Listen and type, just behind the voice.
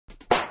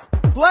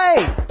Play!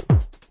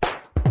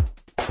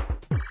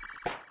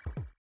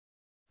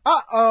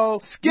 Uh-oh!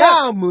 Skip!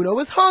 Now Muno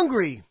is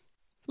hungry.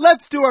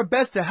 Let's do our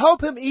best to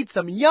help him eat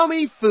some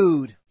yummy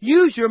food.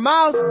 Use your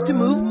mouse to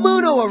move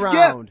Muno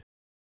around. Skip!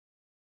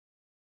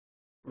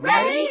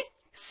 Ready,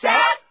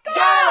 set,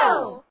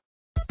 go!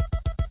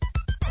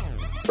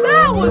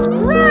 That was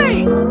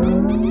great!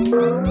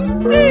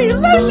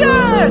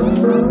 Delicious!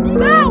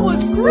 That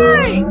was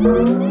great!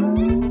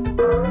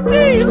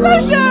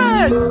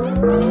 Delicious!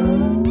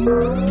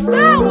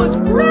 That was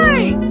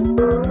great!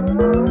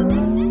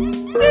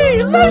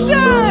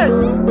 Delicious!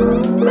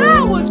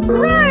 That was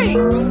great!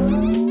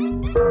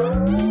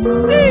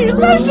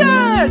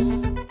 Delicious!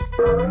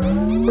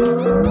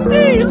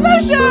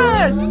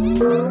 Delicious!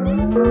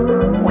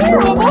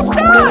 We're almost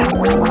done!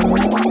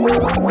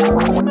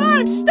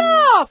 I'm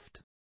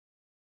stuffed!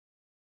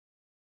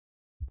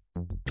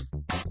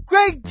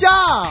 Great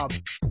job!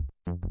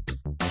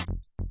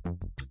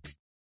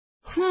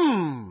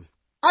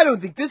 I don't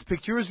think this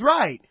picture is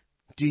right.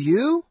 Do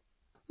you?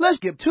 Let's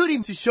get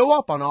Tootie to show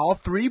up on all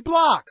 3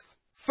 blocks.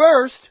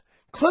 First,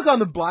 click on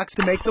the blocks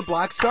to make the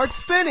block start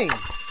spinning.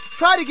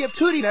 Try to get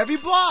Tootie in every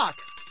block.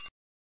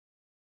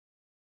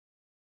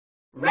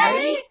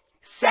 Ready,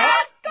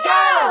 set,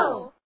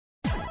 go!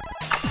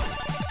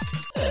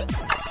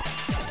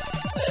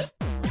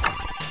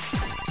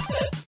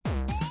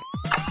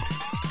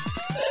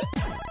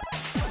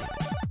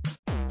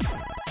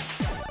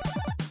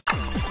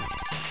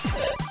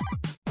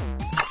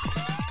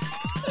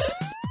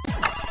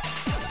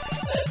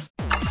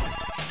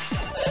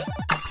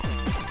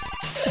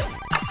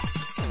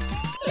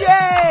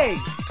 Yay!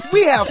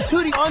 We have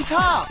Tootie on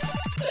top.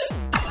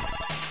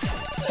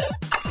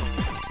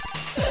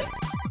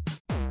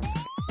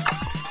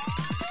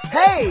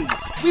 Hey!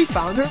 We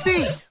found her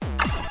feet.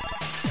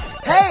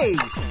 Hey!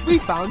 We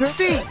found her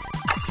feet.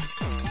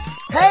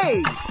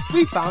 Hey!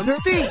 We found her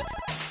feet.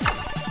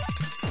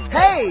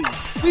 Hey!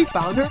 We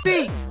found her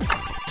feet.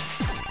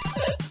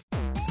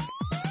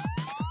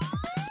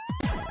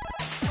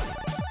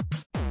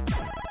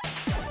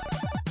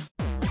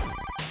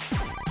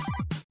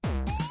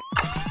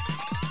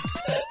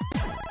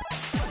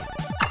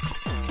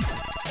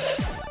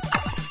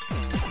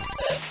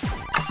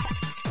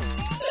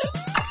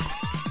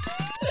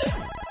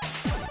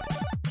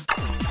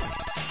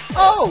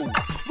 Oh!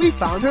 We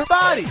found her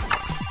body.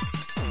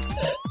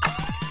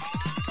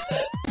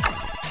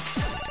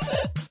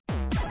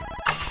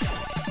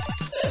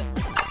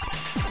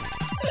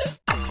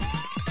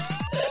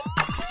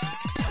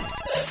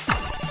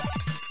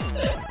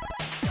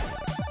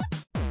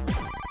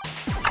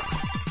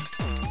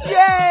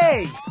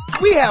 Yay!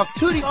 We have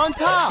Tootie on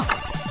top.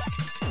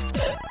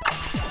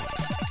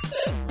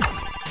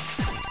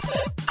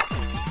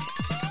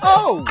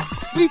 Oh!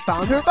 We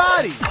found her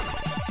body.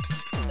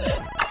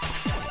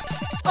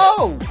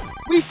 Oh!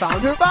 We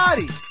found her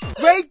body.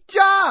 Great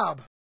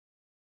job!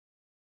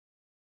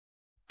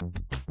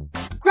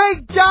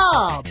 Great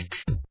job!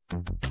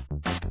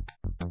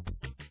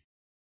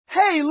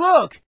 Hey,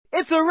 look!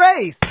 It's a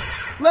race!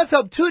 Let's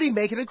help Tootie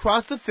make it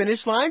across the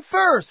finish line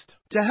first.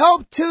 To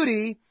help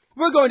Tootie,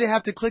 we're going to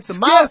have to click the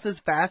mouse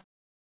as fast.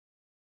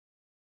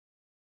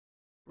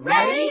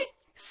 Ready,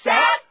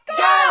 set,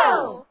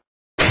 go!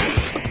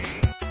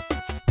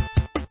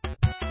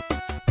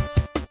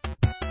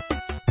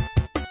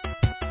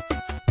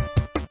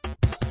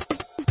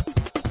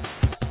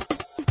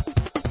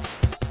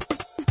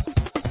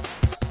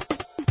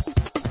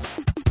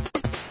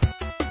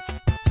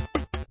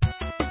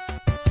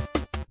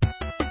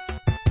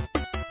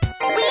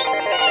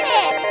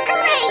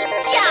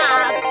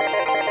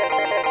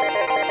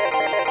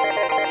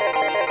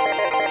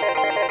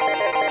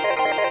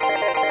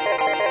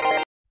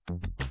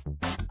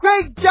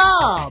 Great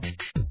job!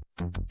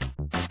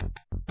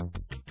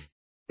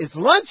 It's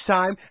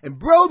lunchtime, and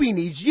Broby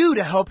needs you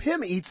to help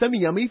him eat some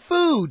yummy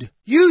food.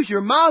 Use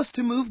your mouse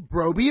to move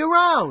Broby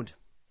around.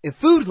 If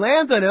food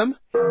lands on him,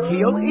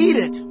 he'll eat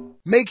it.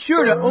 Make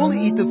sure to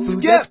only eat the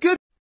food that's good.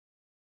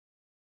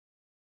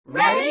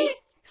 Ready,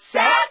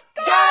 set,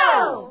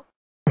 go!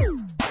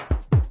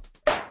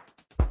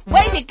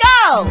 Way to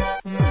go!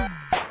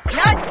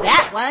 Not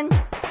that one.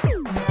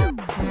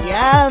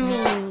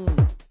 Yummy.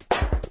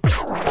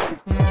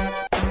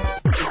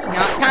 It's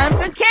not time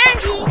for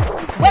candy.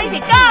 Way to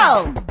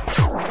go!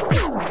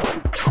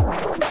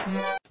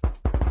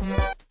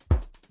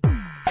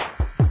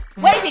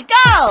 Way to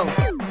go!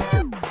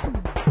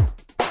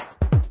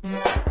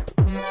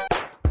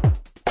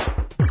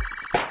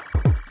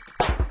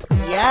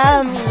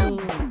 Yummy.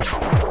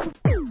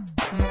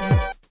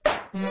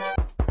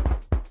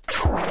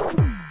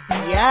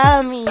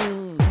 Yummy.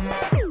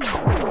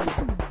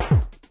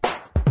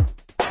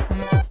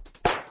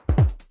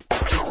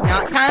 It's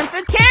not time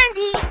for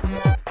candy.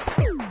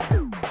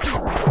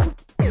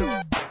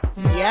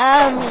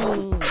 Yummy.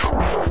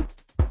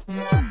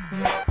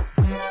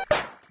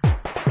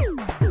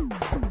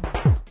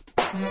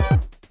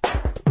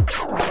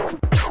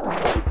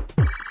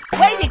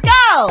 Way to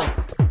go!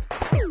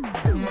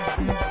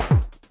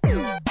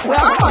 We're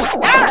almost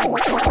done.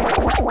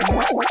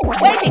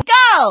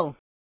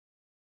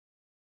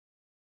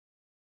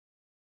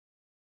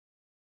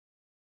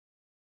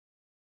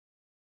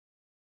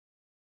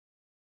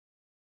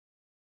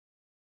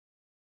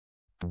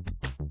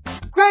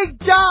 Great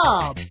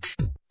job!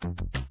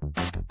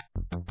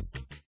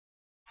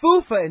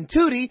 Foofa and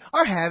Tootie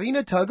are having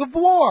a tug of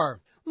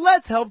war.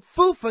 Let's help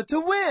Foofa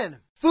to win.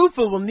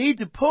 Foofa will need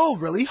to pull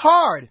really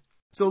hard.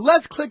 So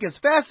let's click as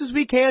fast as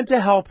we can to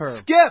help her.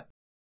 Skip!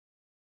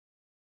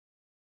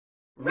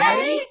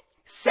 Ready,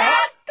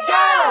 set,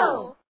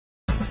 go!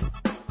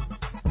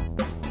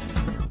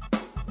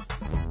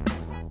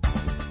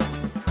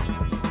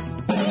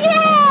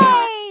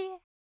 Yay!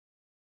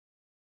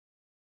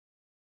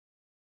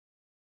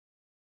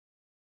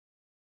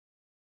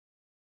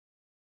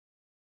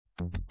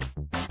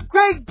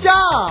 Great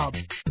job!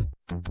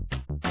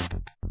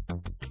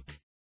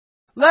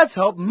 Let's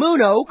help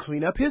Muno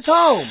clean up his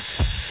home.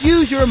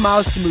 Use your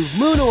mouse to move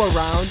Muno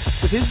around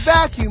with his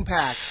vacuum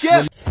pack.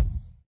 Skip!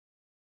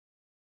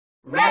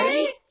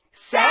 Ready,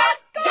 set,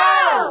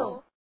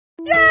 go!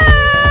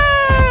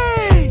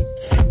 Yay!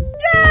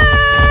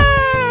 Yay!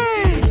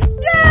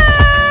 Yay!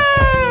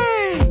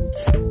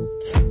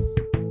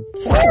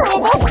 We're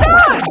almost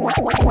done!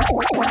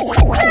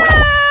 Yay!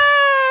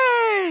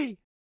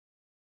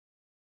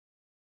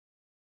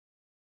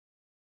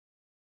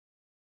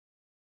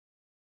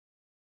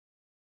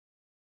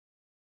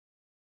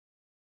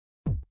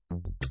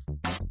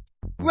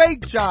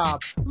 Great job!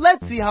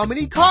 Let's see how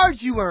many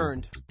cards you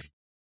earned.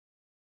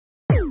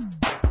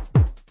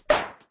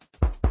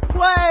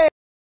 Play!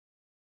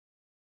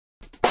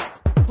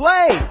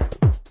 Play!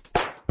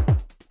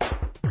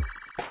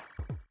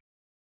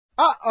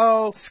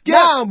 Uh-oh!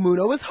 Now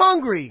Muno is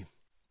hungry.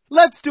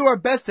 Let's do our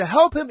best to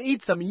help him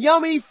eat some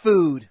yummy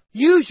food.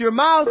 Use your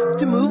mouse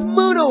to move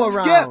Muno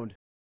around.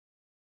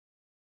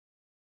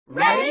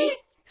 Ready,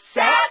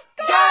 set,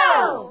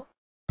 go!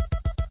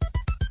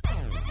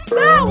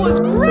 That was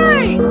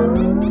great!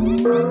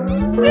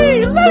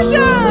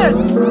 Delicious!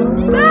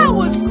 That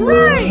was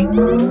great!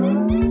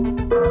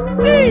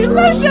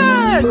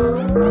 Delicious!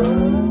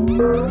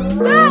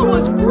 That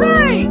was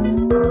great!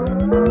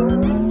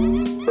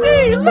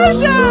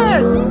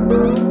 Delicious!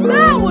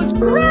 That was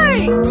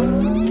great!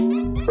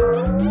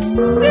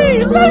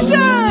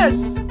 Delicious!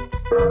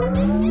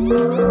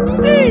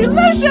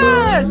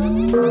 Delicious!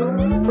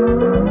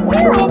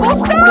 We're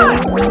almost done!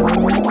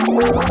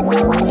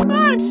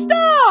 I'm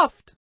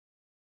stuffed!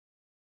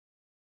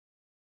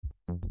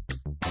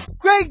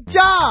 Great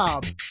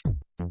job!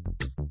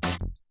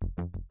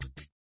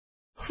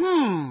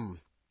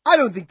 I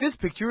don't think this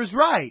picture is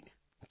right.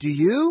 Do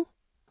you?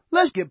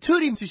 Let's get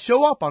Tootie to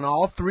show up on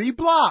all 3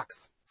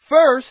 blocks.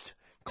 First,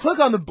 click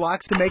on the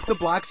blocks to make the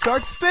block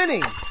start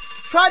spinning.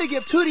 Try to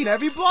get Tootie in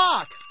every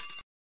block.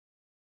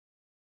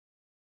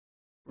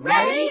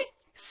 Ready,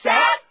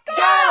 set,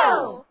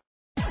 go!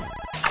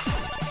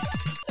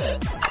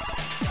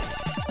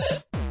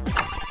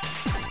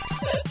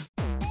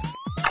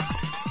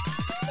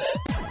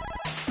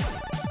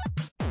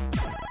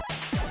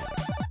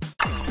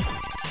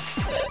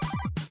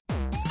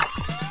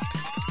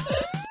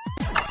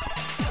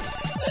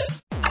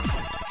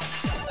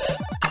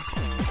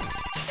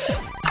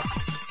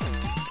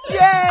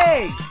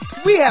 Yay!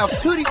 We have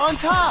Tootie on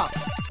top.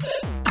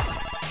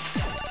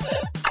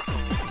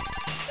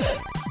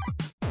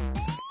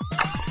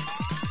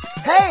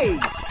 Hey!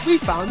 We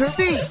found her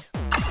feet.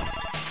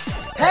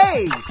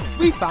 Hey!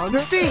 We found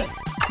her feet.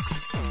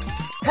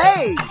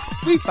 Hey!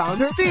 We found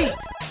her feet.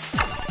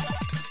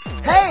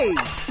 Hey!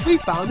 We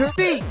found her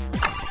feet.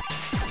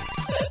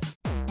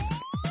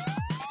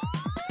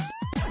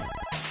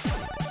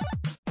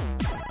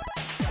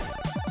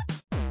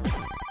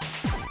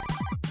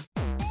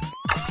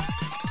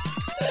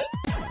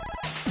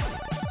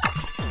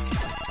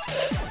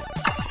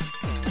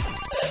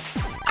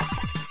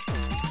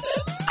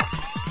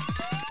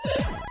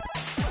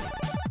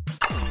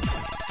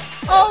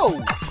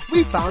 Oh!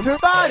 We found her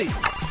body.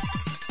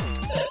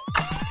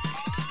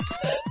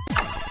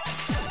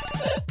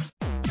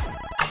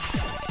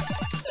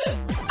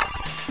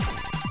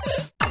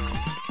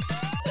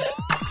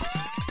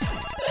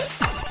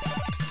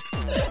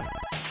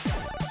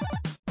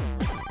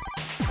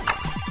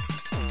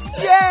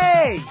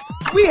 Yay!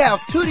 We have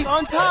Tootie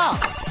on top.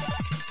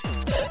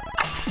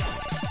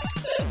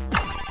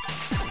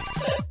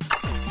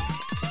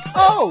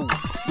 Oh!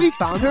 We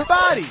found her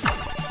body.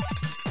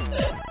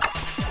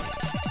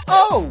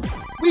 Oh!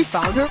 We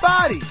found her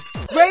body.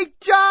 Great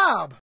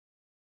job!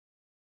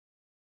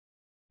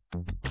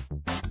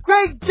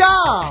 Great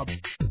job!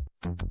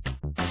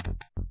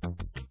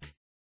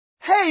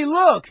 Hey,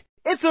 look!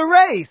 It's a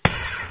race!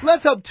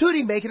 Let's help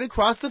Tootie make it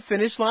across the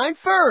finish line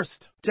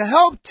first. To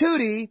help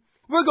Tootie,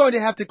 we're going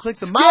to have to click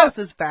the mouse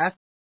as fast.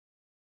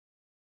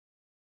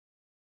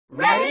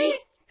 Ready,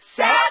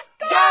 set,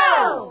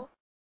 go!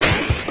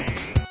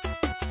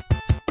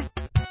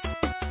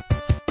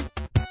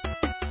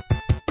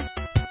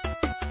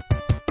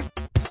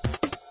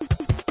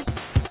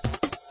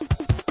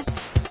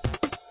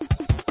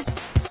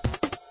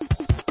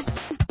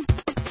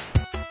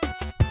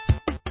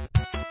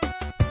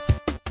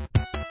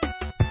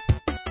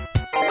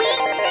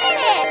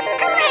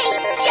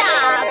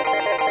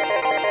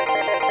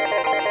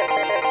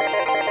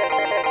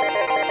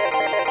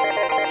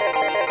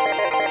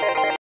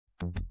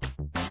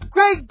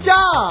 Great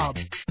job!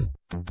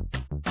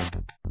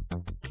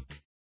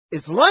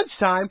 It's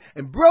lunchtime,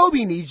 and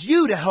Broby needs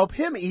you to help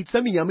him eat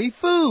some yummy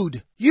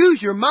food.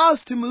 Use your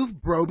mouse to move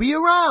Broby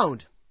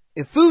around.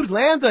 If food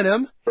lands on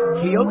him,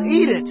 he'll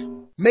eat it.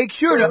 Make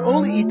sure to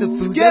only eat the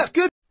food that's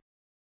good.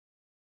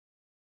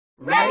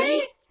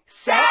 Ready,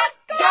 set,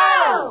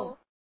 go!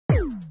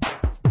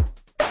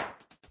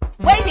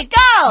 Way to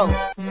go!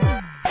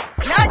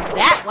 Not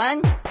that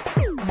one.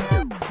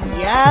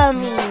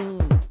 Yummy.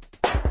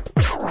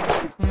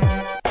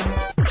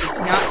 It's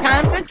not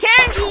time for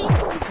candy.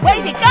 Way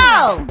to go!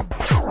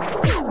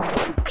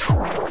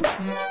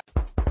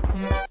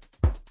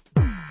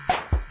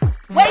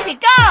 Way to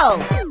go!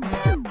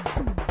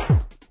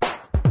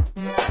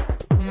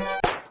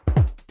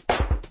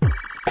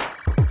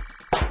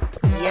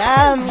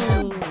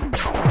 Yummy.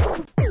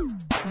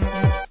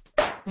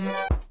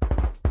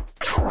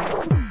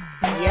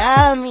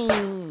 Yummy.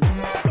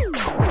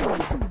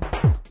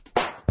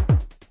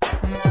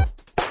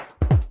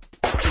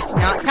 It's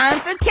not time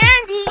for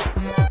candy.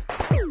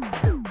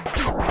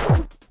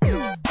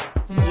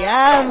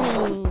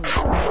 Yummy.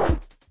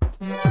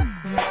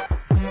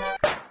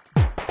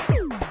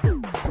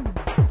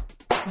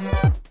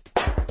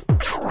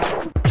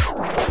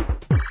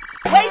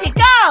 Way to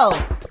go!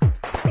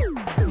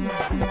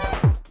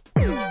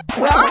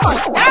 We're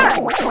almost done.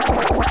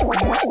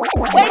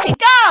 Way to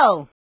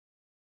go!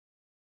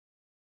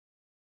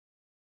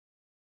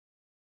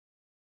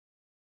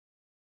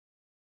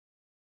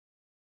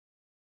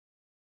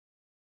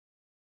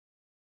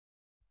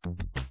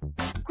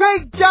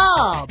 Great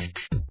job!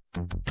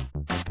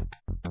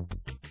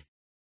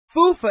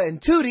 Foofa and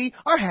Tootie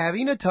are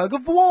having a tug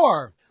of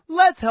war.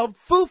 Let's help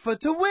Foofa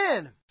to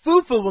win.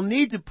 Foofa will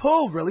need to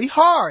pull really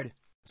hard.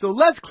 So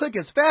let's click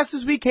as fast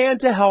as we can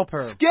to help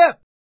her. Skip!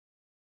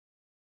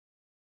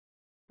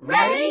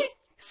 Ready,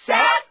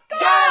 set,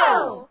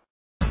 go!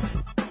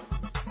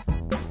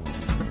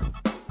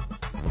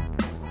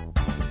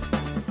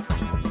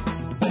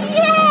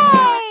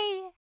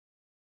 Yay!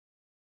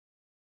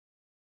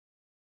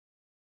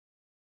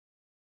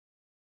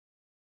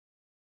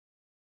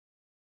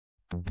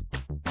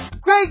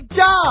 Great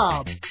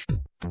job!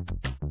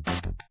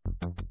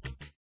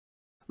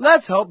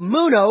 Let's help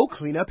Muno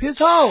clean up his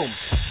home.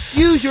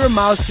 Use your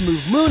mouse to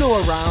move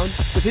Muno around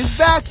with his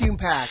vacuum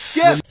pack.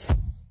 Skip!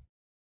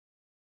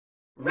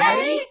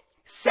 Ready,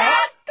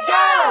 set,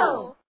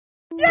 go!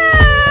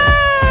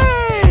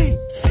 Yay!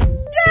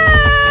 Yay!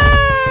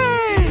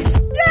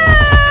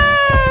 Yay!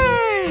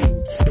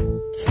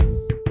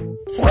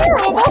 We're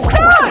almost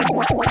done!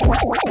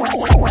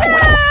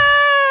 Yay!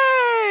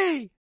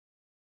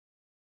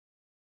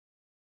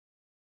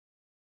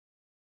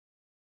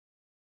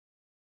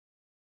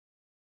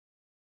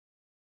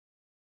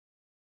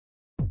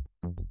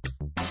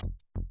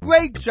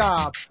 Great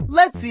job!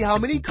 Let's see how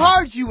many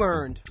cards you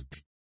earned.